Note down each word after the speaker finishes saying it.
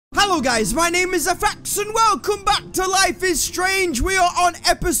Hello guys, my name is FX and welcome back to Life is Strange. We are on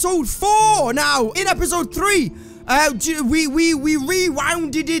episode 4 now. In episode 3, we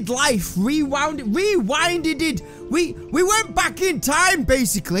rewinded life. Rewinded it. We went back in time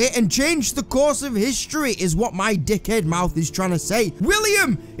basically and changed the course of history is what my dickhead mouth is trying to say.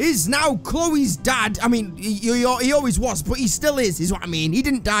 William is now Chloe's dad. I mean, he always was, but he still is what I mean. He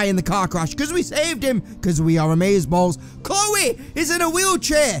didn't die in the car crash because we saved him, because we are amazeballs. Chloe is in a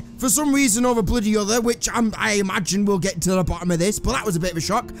wheelchair for some reason or a bloody other, which I imagine we'll get to the bottom of this, but that was a bit of a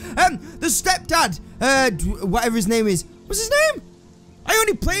shock. The stepdad, whatever his name is, what's his name? I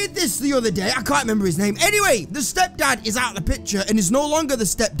only played this the other day. I can't remember his name. Anyway, the stepdad is out of the picture and is no longer the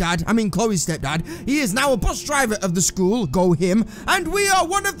stepdad. I mean, Chloe's stepdad. He is now a bus driver of the school. Go him. And we are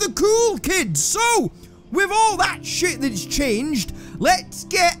one of the cool kids. So, with all that shit that's changed, let's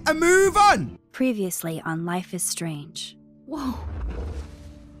get a move on. Previously on Life is Strange. Whoa.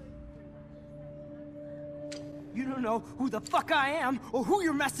 You don't know who the fuck I am or who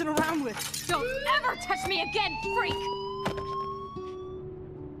you're messing around with. Don't ever touch me again, freak!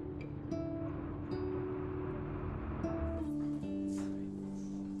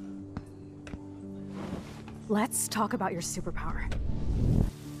 Let's talk about your superpower.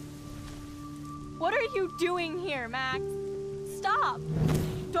 What are you doing here, Max? Stop!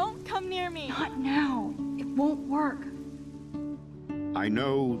 Don't come near me! Not now. It won't work. I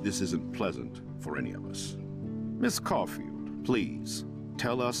know this isn't pleasant for any of us. Miss Caulfield, please,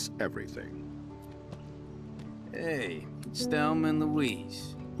 tell us everything. Hey, it's Thelma and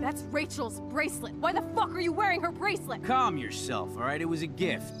Louise. That's Rachel's bracelet. Why the fuck are you wearing her bracelet? Calm yourself, all right? It was a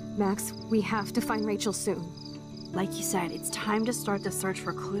gift. Max, we have to find Rachel soon. Like you said, it's time to start the search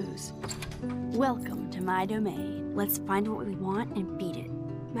for clues. Welcome to my domain. Let's find what we want and beat it.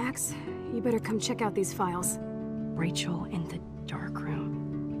 Max, you better come check out these files. Rachel in the dark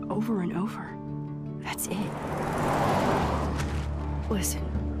room. Over and over. That's it. Listen,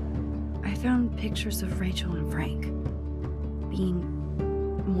 I found pictures of Rachel and Frank being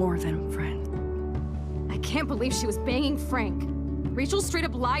more than a friend. I can't believe she was banging Frank. Rachel straight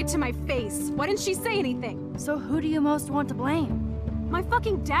up lied to my face. Why didn't she say anything? So who do you most want to blame? My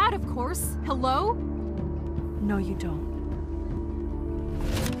fucking dad, of course. Hello? No, you don't.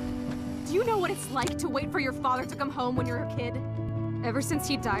 Do you know what it's like to wait for your father to come home when you're a kid? Ever since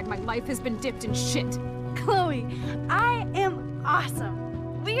he died, my life has been dipped in shit. Chloe, I am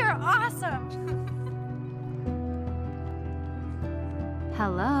awesome. We are awesome.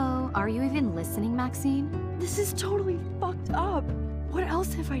 Hello? Are you even listening, Maxine? This is totally fucked up. What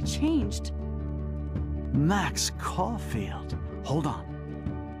else have I changed? Max Caulfield. Hold on.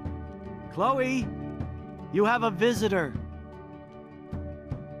 Chloe, you have a visitor.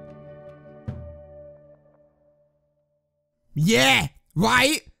 Yeah,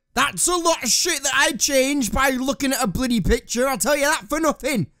 right? That's a lot of shit that I changed by looking at a bloody picture. I'll tell you that for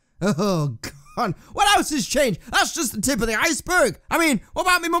nothing. Oh, God. What else has changed? That's just the tip of the iceberg. I mean, what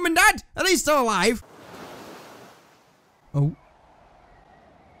about my mum and dad? Are they still alive? Oh.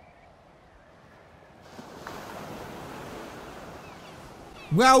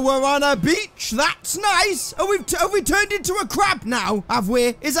 Well, we're on a beach. That's nice. Oh, have we turned into a crab now? Have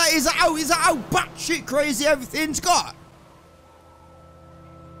we? Is that how batshit crazy everything's got?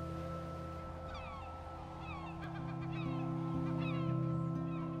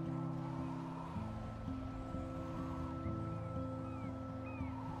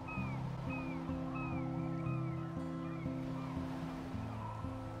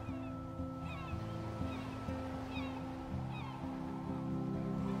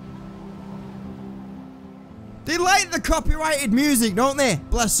 They like the copyrighted music, don't they?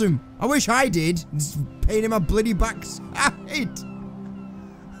 Bless them. I wish I did. Just paying him a bloody backside.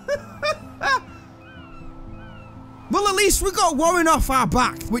 Well, at least we got Warren off our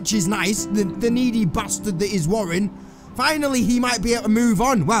back, which is nice. The needy bastard that is Warren. Finally, he might be able to move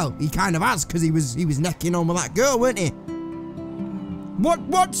on. Well, he kind of has, because he was necking on with that girl, weren't he?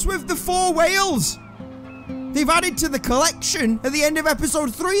 What's with the 4 whales? They've added to the collection at the end of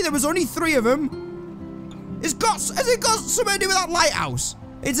episode 3. There was only 3 of them. Has it got something to do with that lighthouse?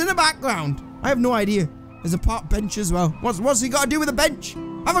 It's in the background. I have no idea. There's a park bench as well. What's he got to do with a bench?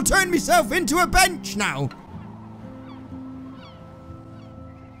 I've turned myself into a bench now.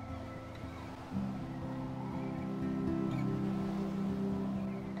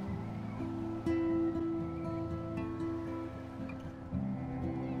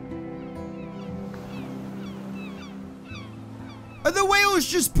 Are the whales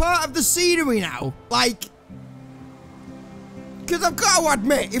just part of the scenery now? Like... Because I've got to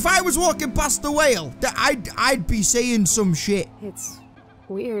admit, if I was walking past the whale, that I'd be saying some shit. It's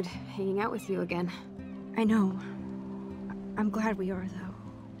Weird, hanging out with you again. I know. I'm glad we are, though.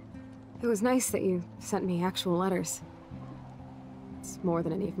 It was nice that you sent me actual letters. It's more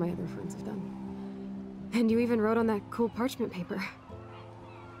than any of my other friends have done. And you even wrote on that cool parchment paper.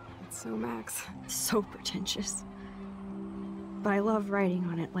 It's so Max. So pretentious. But I love writing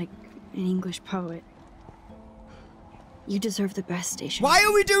on it like an English poet. You deserve the best, Station. Why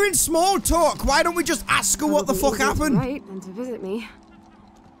are we doing small talk? Why don't we just ask her what the fuck happened? Right, and to visit me.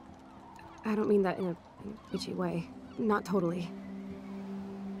 I don't mean that in a bitchy way. Not totally.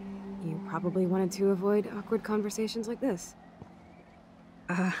 You probably wanted to avoid awkward conversations like this.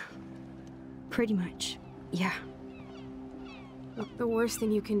 Pretty much. Yeah. Look, the worst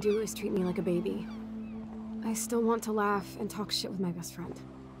thing you can do is treat me like a baby. I still want to laugh and talk shit with my best friend.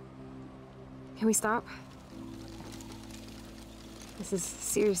 Can we stop? This is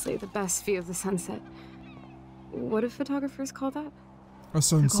seriously the best view of the sunset. What do photographers call that? A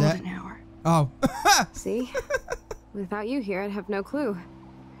sunset. The golden hour. Oh. See? Without you here, I'd have no clue.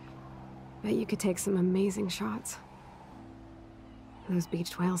 Bet you could take some amazing shots. Those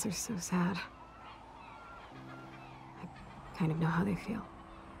beached whales are so sad. I kind of know how they feel.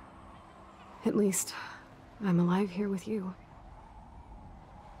 At least, I'm alive here with you.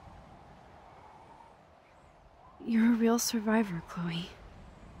 You're a real survivor, Chloe.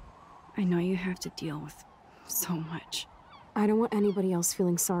 I know you have to deal with so much. I don't want anybody else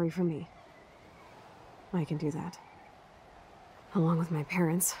feeling sorry for me. I can do that. Along with my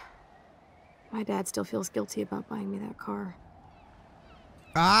parents. My dad still feels guilty about buying me that car.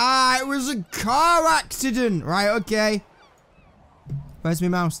 Ah, it was a car accident. Right, okay. Where's my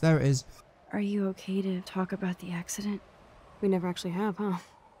mouse? There it is. Are you okay to talk about the accident? We never actually have, huh?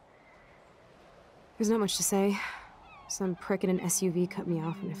 There's not much to say. Some prick in an SUV cut me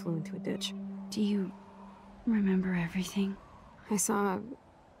off and I flew into a ditch. Do you remember everything? I saw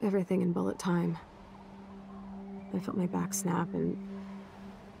everything in bullet time. I felt my back snap and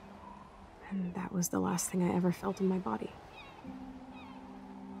that was the last thing I ever felt in my body.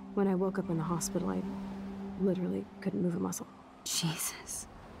 When I woke up in the hospital, I literally couldn't move a muscle. Jesus.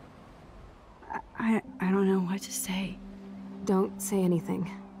 I don't know what to say. Don't say anything.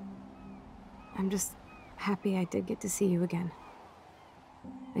 I'm just happy I did get to see you again.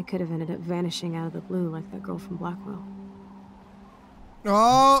 I could have ended up vanishing out of the blue like that girl from Blackwell.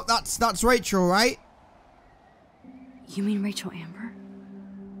 Oh, that's Rachel, right? You mean Rachel Amber?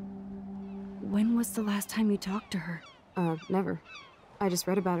 When was the last time you talked to her? Never. I just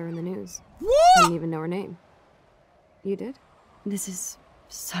read about her in the news. What? I didn't even know her name. You did? This is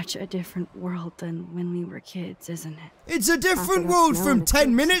such a different world than when we were kids, isn't it? It's a different world from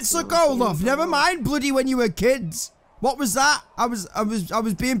 10 minutes ago, love. Never mind bloody when you were kids. What was that? I was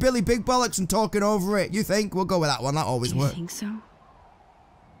being Billy Big Bollocks and talking over it. You think? We'll go with that one. That always works. Do you think so?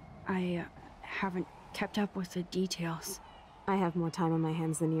 I haven't kept up with the details. I have more time on my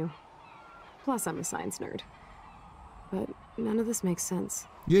hands than you. Plus, I'm a science nerd. But none of this makes sense.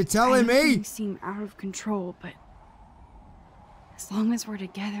 You're telling me? Things seem out of control, but as long as we're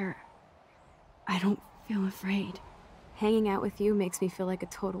together, I don't feel afraid. Hanging out with you makes me feel like a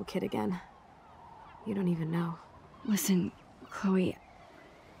total kid again. You don't even know. Listen, Chloe,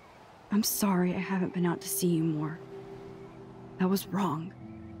 I'm sorry I haven't been out to see you more. That was wrong.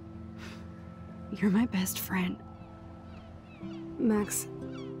 You're my best friend. Max,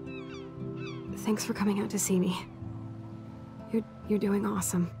 thanks for coming out to see me. You're doing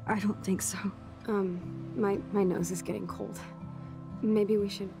awesome. I don't think so. My nose is getting cold. Maybe we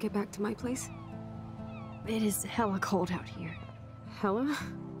should get back to my place? It is hella cold out here. Hella?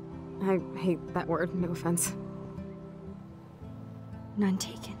 I hate that word, no offense. None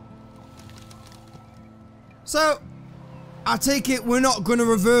taken. So, I take it we're not gonna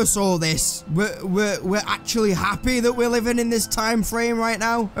reverse all this. We're actually happy that we're living in this time frame right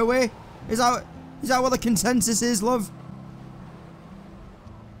now, are we? Is that what the consensus is, love?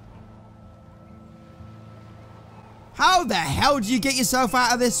 How the hell do you get yourself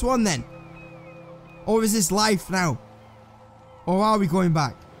out of this one then? Or is this life now? Or are we going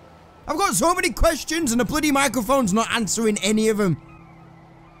back? I've got so many questions and the bloody microphone's not answering any of them.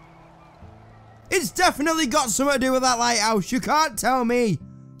 It's definitely got something to do with that lighthouse. You can't tell me.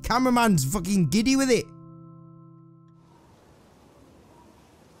 Cameraman's fucking giddy with it.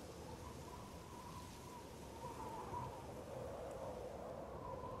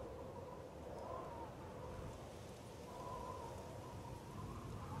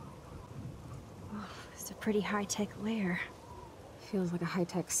 It's a pretty high-tech lair. Feels like a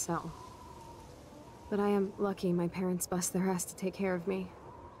high-tech cell. But I am lucky my parents bust their ass to take care of me.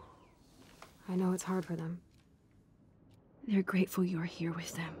 I know it's hard for them. They're grateful you're here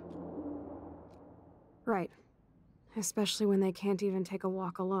with them. Right. Especially when they can't even take a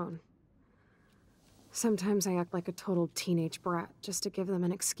walk alone. Sometimes I act like a total teenage brat just to give them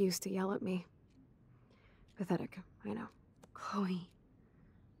an excuse to yell at me. Pathetic, I know. Chloe,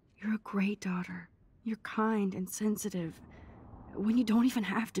 you're a great daughter. You're kind and sensitive when you don't even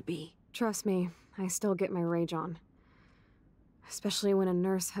have to be. Trust me, I still get my rage on. Especially when a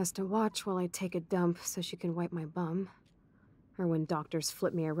nurse has to watch while I take a dump so she can wipe my bum. Or when doctors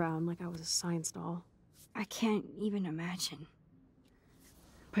flip me around like I was a science doll. I can't even imagine.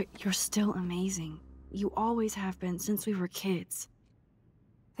 But you're still amazing. You always have been since we were kids.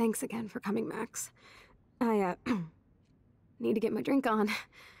 Thanks again for coming, Max. I, need to get my drink on.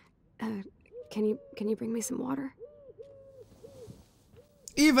 Can you bring me some water?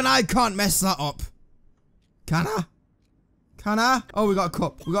 Even I can't mess that up. Can I? Can I? Oh, we got a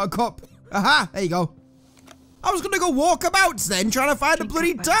cup. We got a cup. Aha! There you go. I was gonna go walkabouts then, trying to find a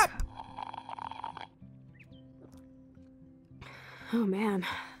bloody tap. Oh, man.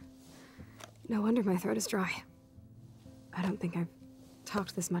 No wonder my throat is dry. I don't think I've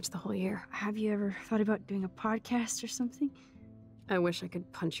talked this much the whole year. Have you ever thought about doing a podcast or something? I wish I could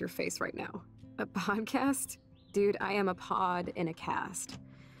punch your face right now. A podcast? Dude, I am a pod in a cast.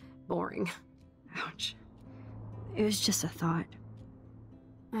 Boring. Ouch. It was just a thought.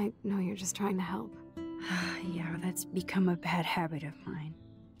 I know you're just trying to help. Yeah, that's become a bad habit of mine.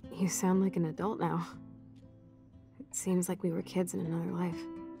 You sound like an adult now. It seems like we were kids in another life.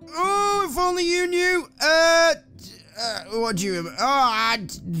 Oh, if only you knew. What do you remember? Oh,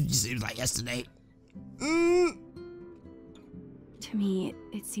 it seems like yesterday. To me,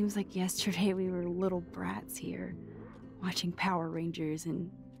 it seems like yesterday we were little brats here, watching Power Rangers and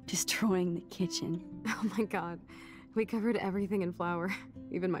destroying the kitchen. Oh my god. We covered everything in flour,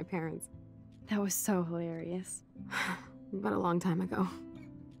 even my parents. That was so hilarious. But a long time ago.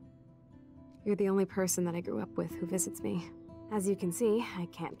 You're the only person that I grew up with who visits me. As you can see, I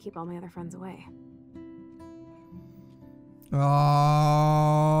can't keep all my other friends away.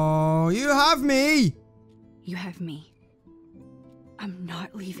 Oh, you have me. You have me. I'm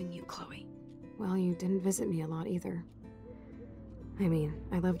not leaving you, Chloe. Well, you didn't visit me a lot either. I mean,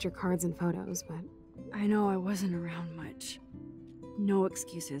 I loved your cards and photos, but... I know I wasn't around much. No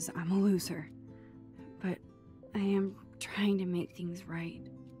excuses, I'm a loser. But I am trying to make things right.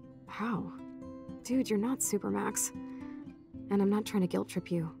 How? Dude, you're not Supermax. And I'm not trying to guilt trip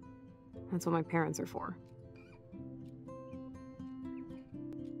you. That's what my parents are for.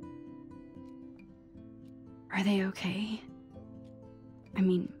 Are they okay? I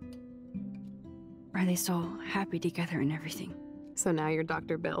mean, are they still happy together and everything? So now you're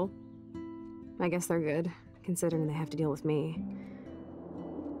Dr. Bill? I guess they're good, considering they have to deal with me.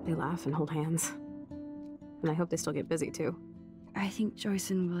 They laugh and hold hands. And I hope they still get busy, too. I think Joyce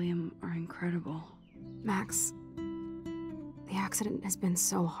and William are incredible. Max, the accident has been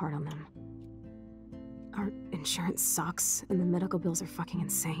so hard on them. Our insurance sucks, and the medical bills are fucking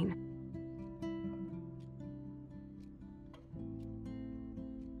insane.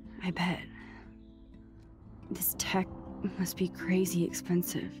 I bet. This tech must be crazy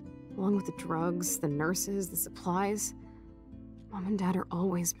expensive. Along with the drugs, the nurses, the supplies. Mom and Dad are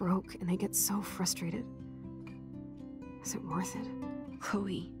always broke, and they get so frustrated. Is it worth it?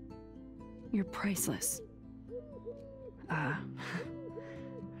 Chloe, you're priceless.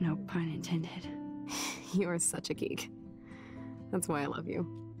 No pun intended. You are such a geek. That's why I love you.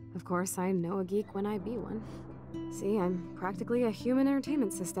 Of course, I know a geek when I be one. See, I'm practically a human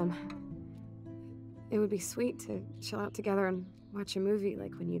entertainment system. It would be sweet to chill out together and watch a movie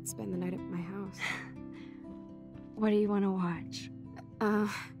like when you'd spend the night at my house. What do you want to watch?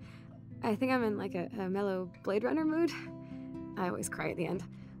 I think I'm in like a mellow Blade Runner mood. I always cry at the end.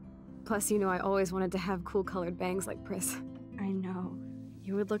 Plus, you know I always wanted to have cool colored bangs like Pris. I know.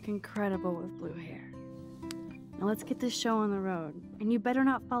 You would look incredible with blue hair. Now let's get this show on the road. And you better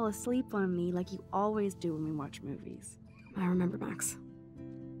not fall asleep on me like you always do when we watch movies. I remember, Max.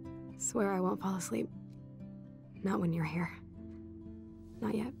 Swear I won't fall asleep. Not when you're here.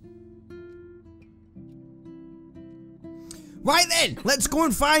 Not yet. Right then, let's go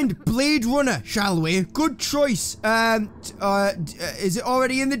and find Blade Runner, shall we? Good choice. Is it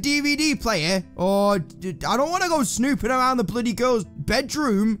already in the DVD player? Or, I don't want to go snooping around the bloody girl's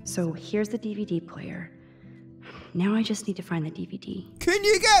bedroom. So here's the DVD player. Now I just need to find the DVD. Can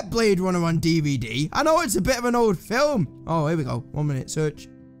you get Blade Runner on DVD? I know it's a bit of an old film. Oh, here we go. 1 minute, search.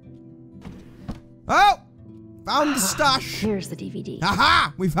 Oh! Found the stash. Here's the DVD.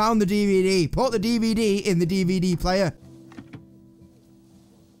 Aha! We found the DVD. Put the DVD in the DVD player.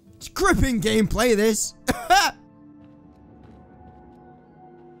 It's gripping gameplay, this.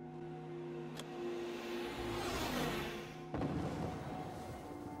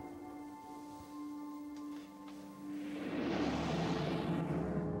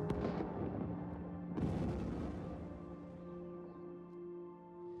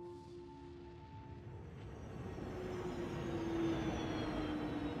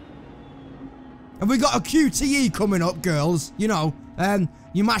 Have we got a QTE coming up, girls? You know,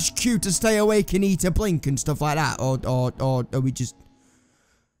 you mash Q to stay awake and eat a blink and stuff like that, or are we just?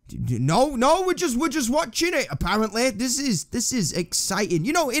 No, we're just watching it. Apparently, this is exciting.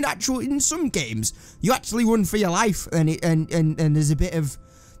 You know, in some games, you actually run for your life, and there's a bit of.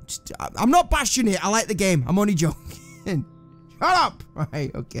 I'm not bashing it. I like the game. I'm only joking. Shut up. Right.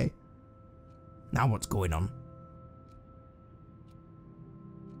 Okay. Now what's going on?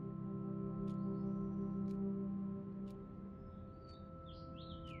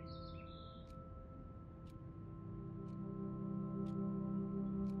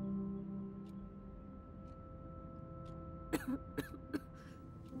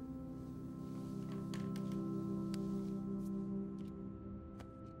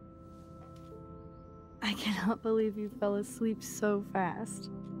 I cannot believe you fell asleep so fast.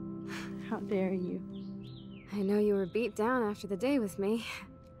 How dare you? I know you were beat down after the day with me,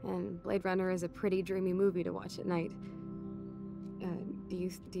 and Blade Runner is a pretty dreamy movie to watch at night. Do you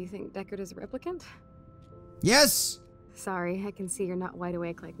think Deckard is a replicant? Yes! Sorry, I can see you're not wide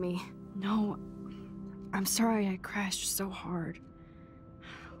awake like me. No, I'm sorry I crashed so hard.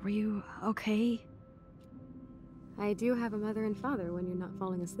 Were you okay? I do have a mother and father when you're not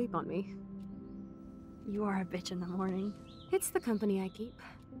falling asleep on me. You are a bitch in the morning. It's the company I keep.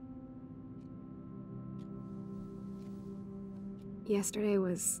 Yesterday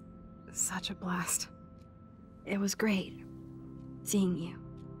was such a blast. It was great seeing you.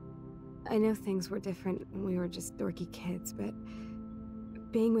 I know things were different when we were just dorky kids, but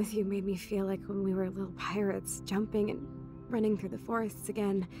being with you made me feel like when we were little pirates, jumping and running through the forests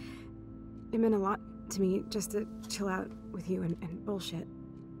again. It meant a lot to me just to chill out with you and bullshit.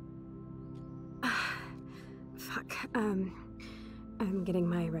 Fuck. I'm getting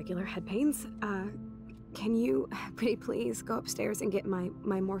my regular head pains. Can you, pretty please, go upstairs and get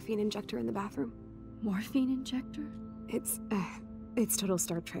my morphine injector in the bathroom? Morphine injector? It's total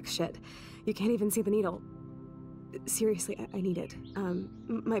Star Trek shit. You can't even see the needle. Seriously, I need it.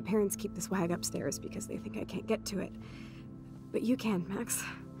 My parents keep the swag upstairs because they think I can't get to it. But you can, Max.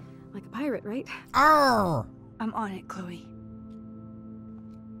 Like a pirate, right? Arr! I'm on it, Chloe.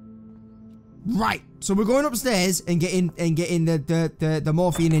 Right, so we're going upstairs and getting the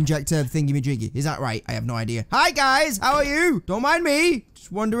morphine injector thingy-majiggy. Is that right? I have no idea. Hi guys, how are you? Don't mind me.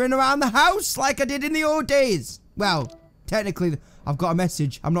 Just wandering around the house like I did in the old days. Well, technically, I've got a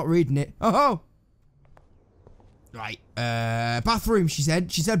message. I'm not reading it. Oh. Right, bathroom, she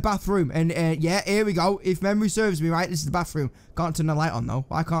said. She said bathroom. And, yeah, here we go. If memory serves me right, this is the bathroom. Can't turn the light on, though.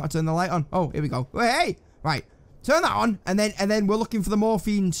 Why can't I turn the light on? Oh, here we go. Hey! Right, turn that on, and then we're looking for the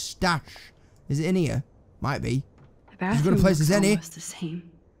morphine stash. Is it in here? Might be. The bathroom looks almost the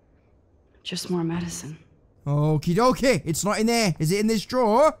same. Just more medicine. Okie dokie. It's not in there. Is it in this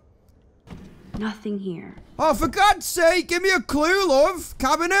drawer? Nothing here. Oh, for God's sake, give me a clue, love.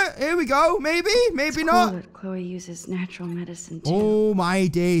 Cabinet. Here we go. Maybe. Maybe it's not. Cool that Chloe uses natural medicine too. Oh my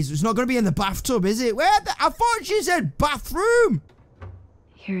days. It's not going to be in the bathtub, is it? Where I thought she said bathroom.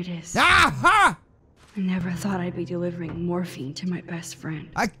 Here it is. Aha! I never thought I'd be delivering morphine to my best friend.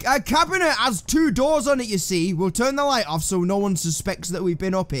 A cabinet has 2 doors on it, you see. We'll turn the light off so no one suspects that we've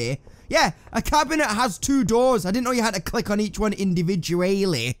been up here. Yeah, a cabinet has 2 doors. I didn't know you had to click on each one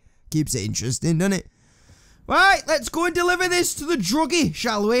individually. Keeps it interesting, doesn't it? Right, let's go and deliver this to the druggie,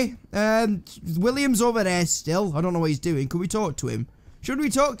 shall we? William's over there still. I don't know what he's doing. Could we talk to him? Should we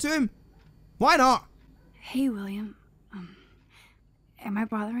talk to him? Why not? Hey, William. Am I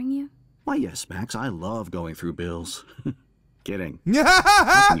bothering you? Why, yes, Max. I love going through bills. Kidding.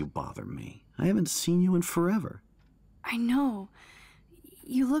 How can you bother me? I haven't seen you in forever. I know.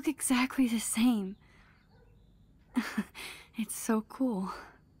 You look exactly the same. It's so cool.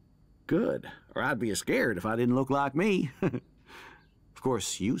 Good. Or I'd be scared if I didn't look like me. Of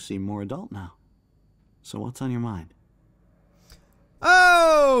course, you seem more adult now. So what's on your mind?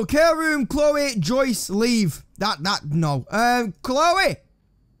 Oh, care room, Chloe, Joyce, leave. No. Chloe!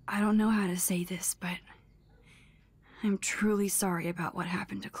 I don't know how to say this, but I'm truly sorry about what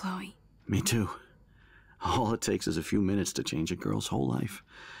happened to Chloe. Me too. All it takes is a few minutes to change a girl's whole life.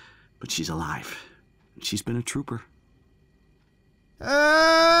 But she's alive. She's been a trooper.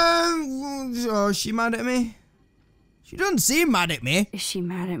 Oh, is she mad at me? She doesn't seem mad at me. Is she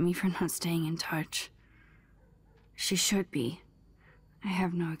mad at me for not staying in touch? She should be. I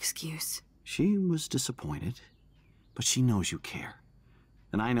have no excuse. She was disappointed, but she knows you care.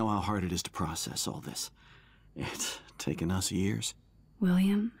 And I know how hard it is to process all this. It's taken us years.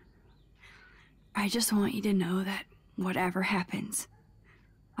 William, I just want you to know that whatever happens,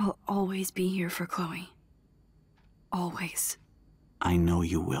 I'll always be here for Chloe. Always. I know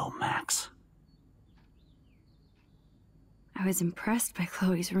you will, Max. I was impressed by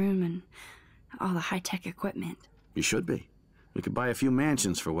Chloe's room and all the high-tech equipment. You should be. We could buy a few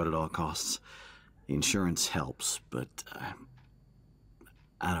mansions for what it all costs. The insurance helps, but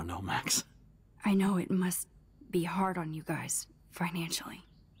I don't know, Max. I know it must be hard on you guys, financially.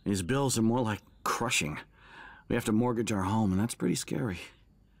 These bills are more like crushing. We have to mortgage our home, and that's pretty scary.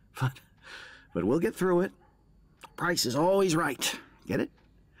 But we'll get through it. Price is always right. Get it?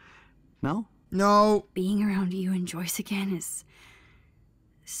 No? No. Being around you and Joyce again is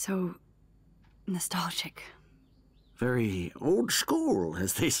so nostalgic. Very old school,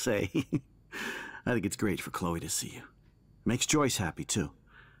 as they say. I think it's great for Chloe to see you. Makes Joyce happy, too.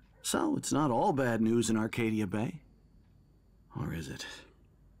 So, it's not all bad news in Arcadia Bay. Or is it?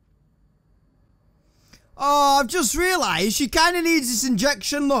 Oh, I've just realised she kind of needs this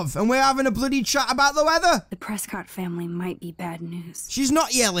injection, love, and we're having a bloody chat about the weather. The Prescott family might be bad news. She's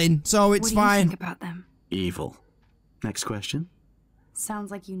not yelling, so it's fine. What do you think about them? Evil. Next question.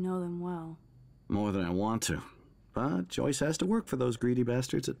 Sounds like you know them well. More than I want to. But Joyce has to work for those greedy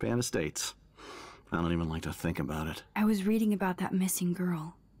bastards at Pan Estates. I don't even like to think about it. I was reading about that missing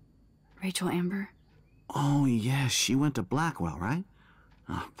girl. Rachel Amber. Oh, yes, she went to Blackwell, right?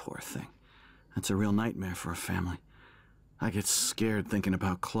 Oh, poor thing. That's a real nightmare for a family. I get scared thinking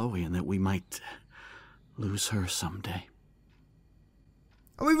about Chloe and that we might lose her someday.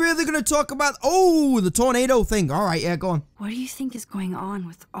 Are we really going to talk about... Oh, the tornado thing. All right, yeah, go on. What do you think is going on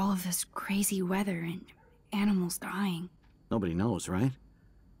with all of this crazy weather and animals dying? Nobody knows, right?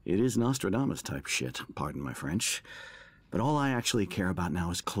 It is Nostradamus-type shit, pardon my French. But all I actually care about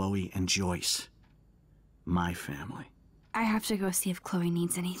now is Chloe and Joyce. My family. I have to go see if Chloe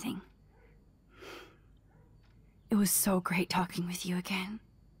needs anything. It was so great talking with you again.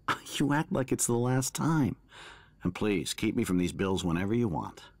 You act like it's the last time. And please, keep me from these bills whenever you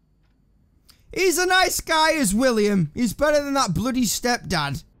want. He's a nice guy, is William. He's better than that bloody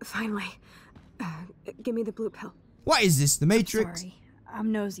stepdad. Finally. Give me the blue pill. What is this, the Matrix? Sorry,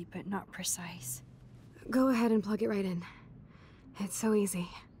 I'm nosy but not precise. Go ahead and plug it right in. It's so easy.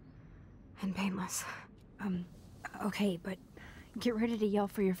 And painless. Okay, but get ready to yell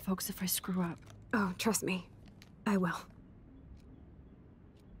for your folks if I screw up. Oh, trust me. I will.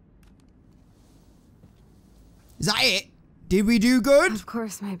 Is that it? Did we do good? Of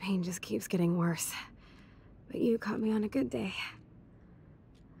course, my pain just keeps getting worse. But you caught me on a good day.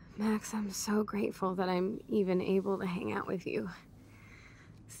 Max, I'm so grateful that I'm even able to hang out with you.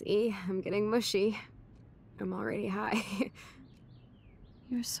 See, I'm getting mushy. I'm already high.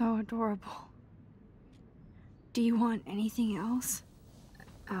 You're so adorable. Do you want anything else?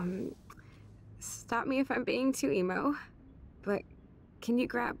 Stop me if I'm being too emo, but can you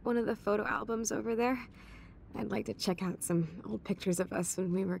grab one of the photo albums over there? I'd like to check out some old pictures of us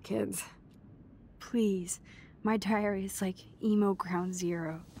when we were kids. Please. My diary is like emo ground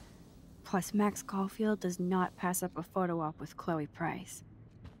zero. Plus, Max Caulfield does not pass up a photo op with Chloe Price.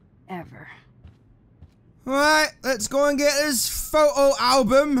 Ever. Alright, let's go and get this photo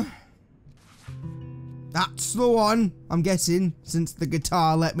album. That's the one, I'm guessing, since the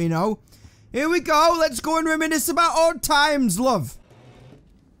guitar let me know. Here we go, let's go and reminisce about old times, love.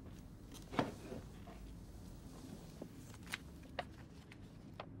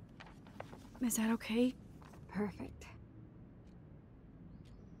 Is that okay? Perfect.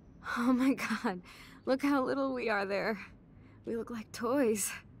 Oh my god, look how little we are there. We look like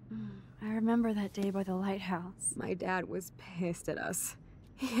toys. I remember that day by the lighthouse. My dad was pissed at us.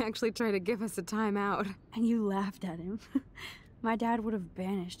 He actually tried to give us a timeout. And you laughed at him. My dad would have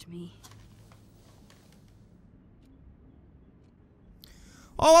banished me.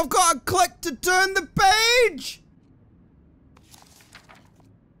 Oh, I've got to click to turn the page!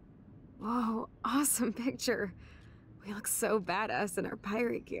 Whoa, awesome picture. We look so badass in our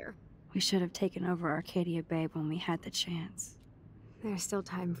pirate gear. We should have taken over Arcadia Bay when we had the chance. There's still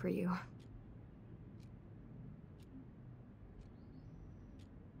time for you.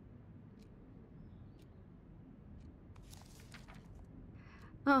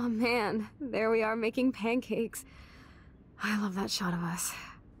 Oh man, there we are making pancakes. I love that shot of us.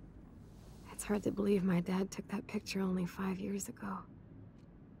 It's hard to believe my dad took that picture only 5 years ago.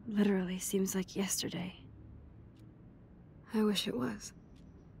 Literally seems like yesterday. I wish it was.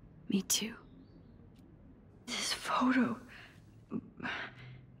 Me too. This photo...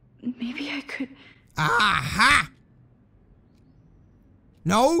 Maybe I could... Aha!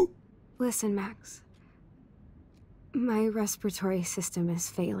 No? Listen, Max. My respiratory system is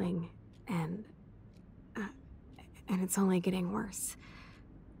failing, and it's only getting worse.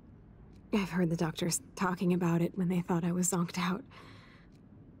 I've heard the doctors talking about it when they thought I was zonked out.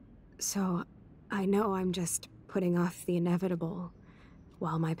 So, I know I'm just putting off the inevitable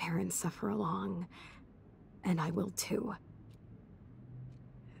while my parents suffer along, and I will too.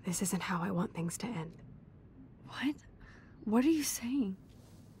 This isn't how I want things to end. What? What are you saying?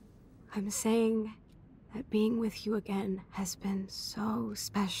 I'm saying that being with you again has been so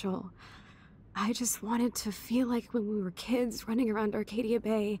special. I just wanted to feel like when we were kids running around Arcadia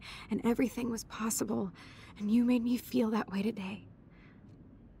Bay and everything was possible, and you made me feel that way today.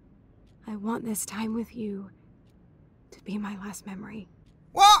 I want this time with you to be my last memory.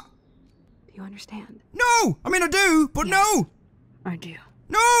 What? Do you understand? No! I mean, I do, but Yes, no! I do.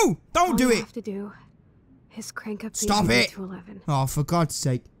 No! Don't do All you it! have to do is crank up the Stop volume it! to 11. Oh, for God's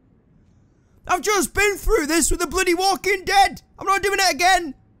sake. I've just been through this with the bloody Walking Dead! I'm not doing it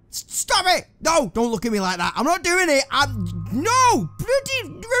again! Stop it! No, don't look at me like that. I'm not doing it. No!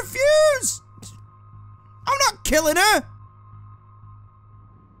 Bloody refuse! I'm not killing her!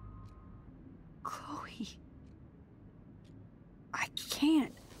 Chloe. I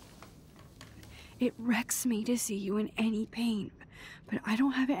can't. It wrecks me to see you in any pain, but I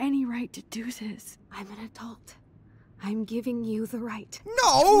don't have any right to do this. I'm an adult. I'm giving you the right.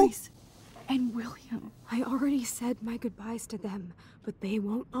 No! Joyce and William. I already said my goodbyes to them, but they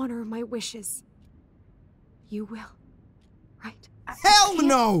won't honor my wishes. You will, right? Hell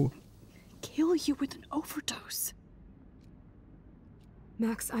no! Kill you with an overdose.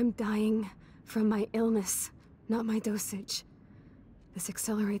 Max, I'm dying from my illness, not my dosage. This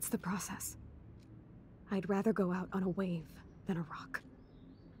accelerates the process. I'd rather go out on a wave than a rock.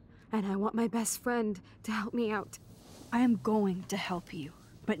 And I want my best friend to help me out. I am going to help you,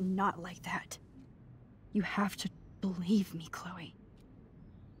 but not like that. You have to believe me, Chloe.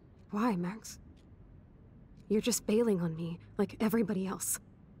 Why, Max? You're just bailing on me like everybody else.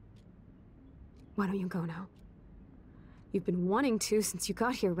 Why don't you go now? You've been wanting to since you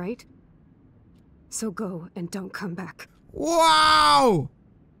got here, right? So go and don't come back. Wow!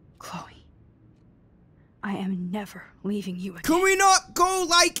 Chloe, I am never leaving you again. Can we not go,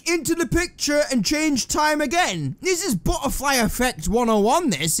 like, into the picture and change time again? This is Butterfly Effect 101,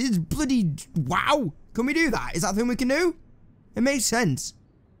 this. It's bloody... wow. Can we do that? Is that a thing we can do? It makes sense.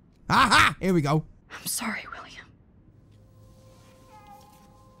 Aha! Here we go. I'm sorry, William.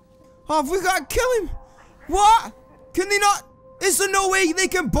 Oh, have we got to kill him? What? Can they not... Is there no way they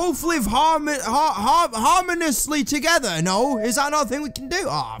can both live harmoniously together? No? Is that not a thing we can do?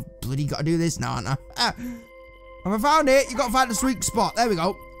 Oh, I've bloody got to do this now, haven't I? Have I found it? You got to find the sweet spot. There we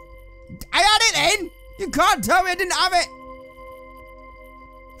go. I had it then! You can't tell me I didn't have it!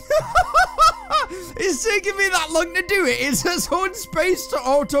 It's taking me that long to do it. It says hold space to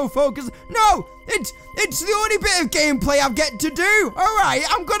autofocus. No! It's the only bit of gameplay I've got to do. Alright,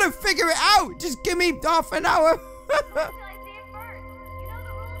 I'm gonna figure it out. Just give me half an hour.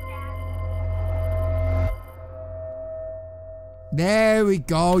 There we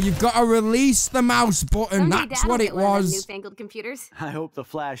go. You've got to release the mouse button. That's what it was. Newfangled computers. I hope the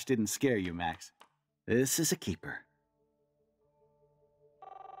flash didn't scare you, Max. This is a keeper.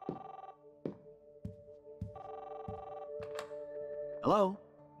 Hello?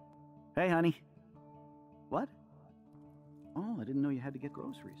 Hey, honey. What? Oh, I didn't know you had to get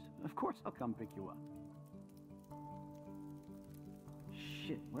groceries. Of course I'll come pick you up.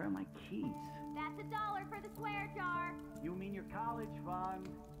 Shit, where are my keys? That's $1 for the swear jar. You mean your college fund?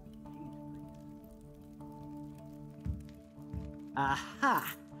 Keys, please.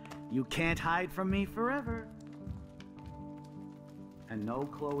 Aha! You can't hide from me forever. And no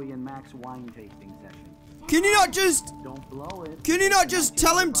Chloe and Max wine tasting session. Can you not just... Don't blow it. Can you not just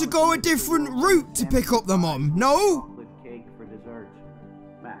tell him to go a different route to pick up the mom? No? Chocolate cake for dessert.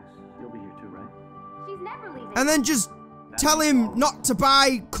 Max, you'll be here too, right? She's never leaving. And then just tell him not to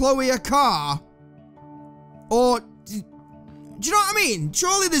buy Chloe a car? Or... Do you know what I mean?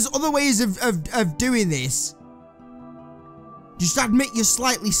 Surely there's other ways of doing this. Just admit you're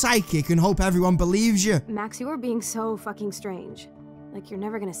slightly psychic and hope everyone believes you. Max, you are being so fucking strange. Like you're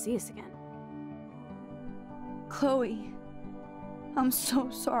never gonna see us again. Chloe, I'm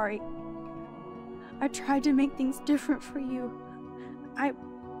so sorry. I tried to make things different for you. I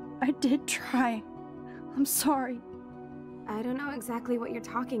did try. I'm sorry. I don't know exactly what you're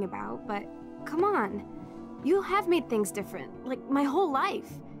talking about, but come on. You have made things different, like my whole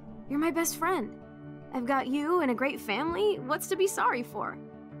life. You're my best friend. I've got you and a great family. What's to be sorry for?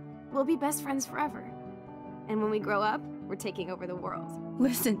 We'll be best friends forever. And when we grow up, we're taking over the world.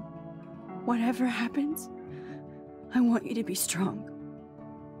 Listen, whatever happens, I want you to be strong.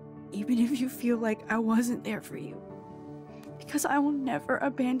 Even if you feel like I wasn't there for you. Because I will never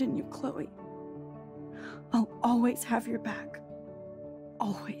abandon you, Chloe. I'll always have your back.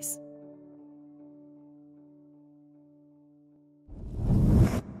 Always.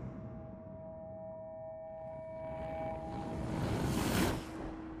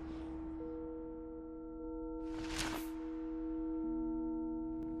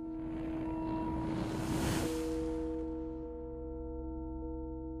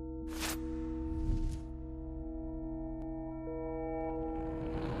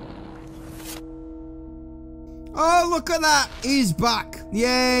 Oh, look at that. He's back.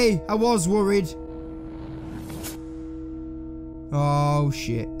 Yay. I was worried. Oh,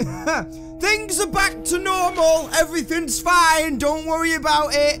 shit. Things are back to normal. Everything's fine. Don't worry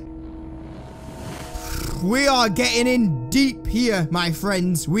about it. We are getting in deep here, my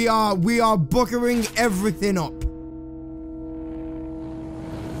friends. We are buggering everything up.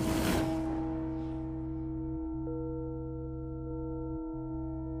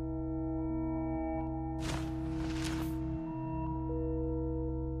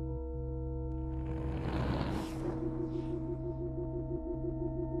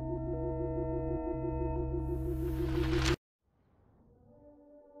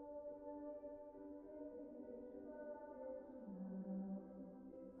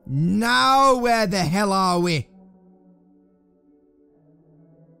 Now, where the hell are we?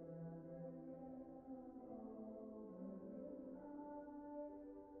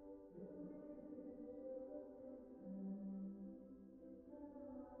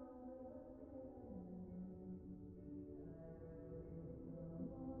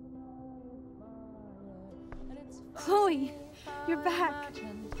 Chloe, you're back.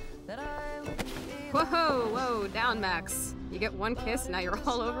 Whoa, whoa, down, Max. You get one kiss, now you're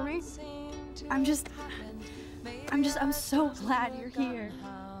all over me? I'm so glad you're here.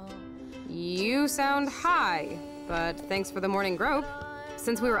 You sound high, but thanks for the morning grope.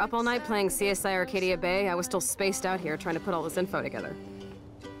 Since we were up all night playing CSI Arcadia Bay, I was still spaced out here trying to put all this info together.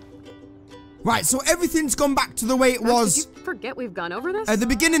 Right, so everything's gone back to the way it was. Did you forget we've gone over this? At the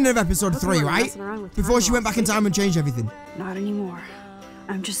beginning of episode 3, right? Before she went back in time and changed everything. Not anymore.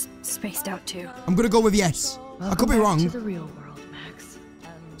 I'm just spaced out too. I'm gonna go with yes. I could be wrong. To the real world, Max.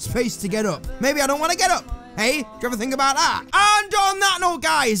 Space to get up. Maybe I don't want to get up. Hey, do you ever think about that? And on that note,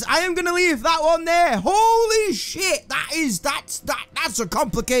 guys, I am gonna leave that one there. Holy shit, that's a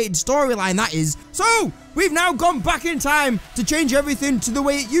complicated storyline, that is. So, we've now gone back in time to change everything to the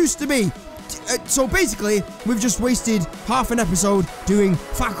way it used to be. So basically, we've just wasted half an episode doing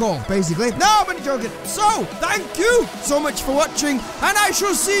fuck all, basically. No, I'm only joking. So, thank you so much for watching, and I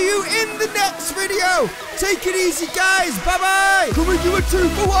shall see you in the next video. Take it easy, guys. Bye-bye. Can we do a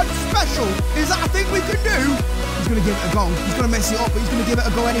 2-for-1 special? Is that a thing we can do? He's going to give it a go. He's going to mess it up, but he's going to give it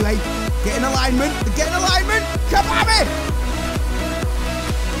a go anyway. Get in alignment. Get in alignment. Come on, me.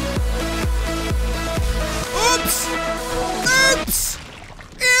 Oops. Oops.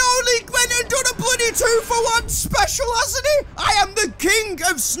 He only went and done a bloody 2-for-1 special, hasn't he? I am the king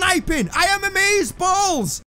of sniping. I am amazeballs.